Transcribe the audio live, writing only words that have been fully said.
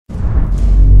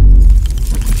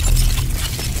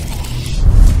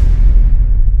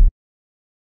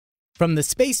From the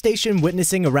space station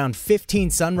witnessing around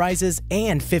 15 sunrises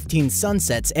and 15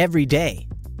 sunsets every day,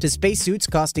 to spacesuits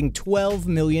costing $12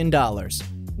 million,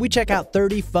 we check out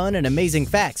 30 fun and amazing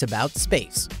facts about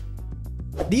space.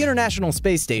 The International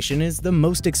Space Station is the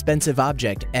most expensive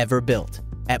object ever built,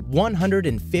 at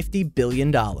 $150 billion.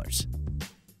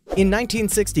 In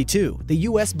 1962, the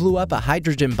US blew up a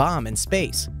hydrogen bomb in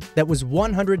space that was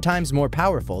 100 times more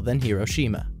powerful than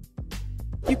Hiroshima.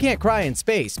 You can't cry in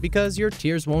space because your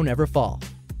tears won't ever fall.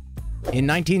 In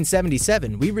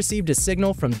 1977, we received a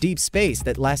signal from deep space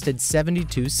that lasted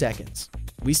 72 seconds.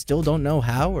 We still don't know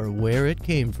how or where it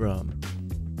came from.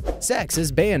 Sex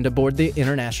is banned aboard the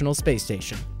International Space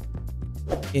Station.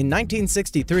 In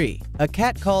 1963, a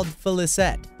cat called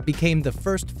Felicette became the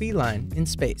first feline in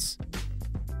space.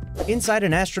 Inside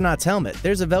an astronaut's helmet,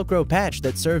 there's a Velcro patch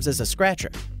that serves as a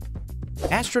scratcher.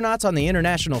 Astronauts on the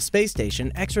International Space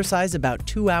Station exercise about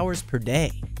 2 hours per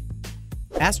day.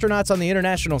 Astronauts on the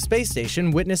International Space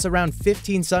Station witness around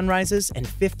 15 sunrises and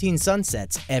 15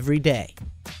 sunsets every day.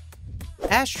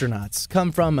 Astronauts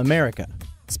come from America.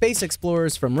 Space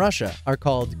explorers from Russia are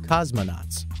called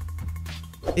cosmonauts.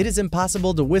 It is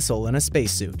impossible to whistle in a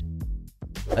spacesuit.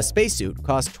 A spacesuit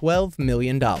costs $12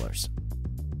 million.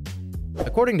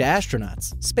 According to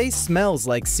astronauts, space smells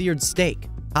like seared steak,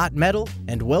 hot metal,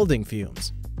 and welding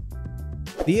fumes.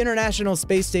 The International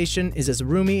Space Station is as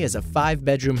roomy as a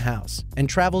 5-bedroom house and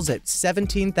travels at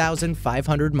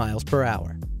 17,500 miles per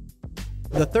hour.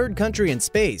 The third country in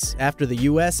space after the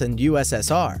US and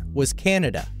USSR was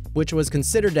Canada, which was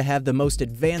considered to have the most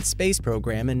advanced space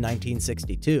program in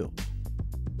 1962.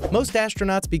 Most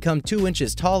astronauts become 2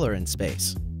 inches taller in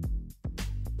space.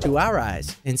 To our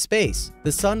eyes, in space,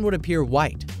 the sun would appear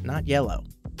white, not yellow.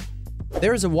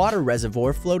 There is a water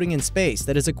reservoir floating in space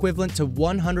that is equivalent to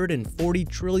 140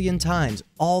 trillion times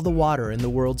all the water in the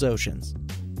world's oceans.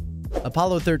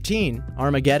 Apollo 13,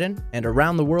 Armageddon, and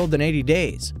Around the World in 80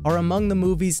 Days are among the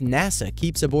movies NASA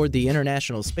keeps aboard the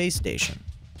International Space Station.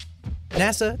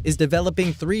 NASA is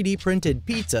developing 3D printed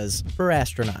pizzas for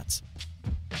astronauts.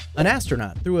 An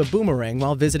astronaut threw a boomerang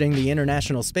while visiting the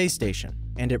International Space Station,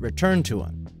 and it returned to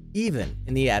him, even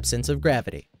in the absence of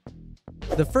gravity.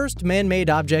 The first man-made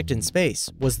object in space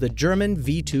was the German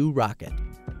V-2 rocket.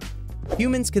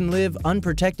 Humans can live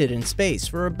unprotected in space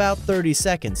for about 30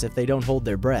 seconds if they don't hold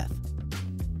their breath.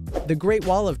 The Great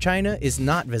Wall of China is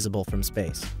not visible from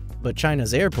space, but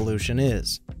China's air pollution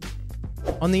is.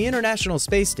 On the International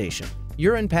Space Station,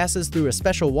 urine passes through a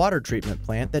special water treatment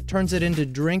plant that turns it into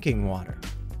drinking water.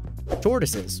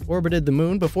 Tortoises orbited the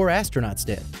moon before astronauts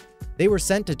did. They were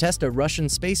sent to test a Russian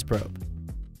space probe.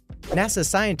 NASA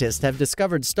scientists have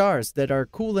discovered stars that are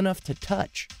cool enough to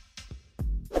touch.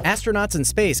 Astronauts in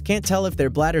space can't tell if their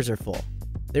bladders are full.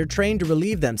 They're trained to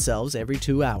relieve themselves every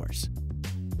 2 hours.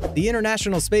 The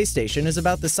International Space Station is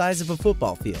about the size of a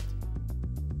football field.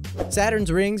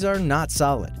 Saturn's rings are not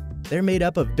solid. They're made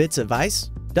up of bits of ice,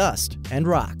 dust, and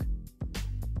rock.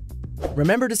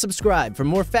 Remember to subscribe for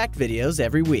more fact videos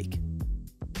every week.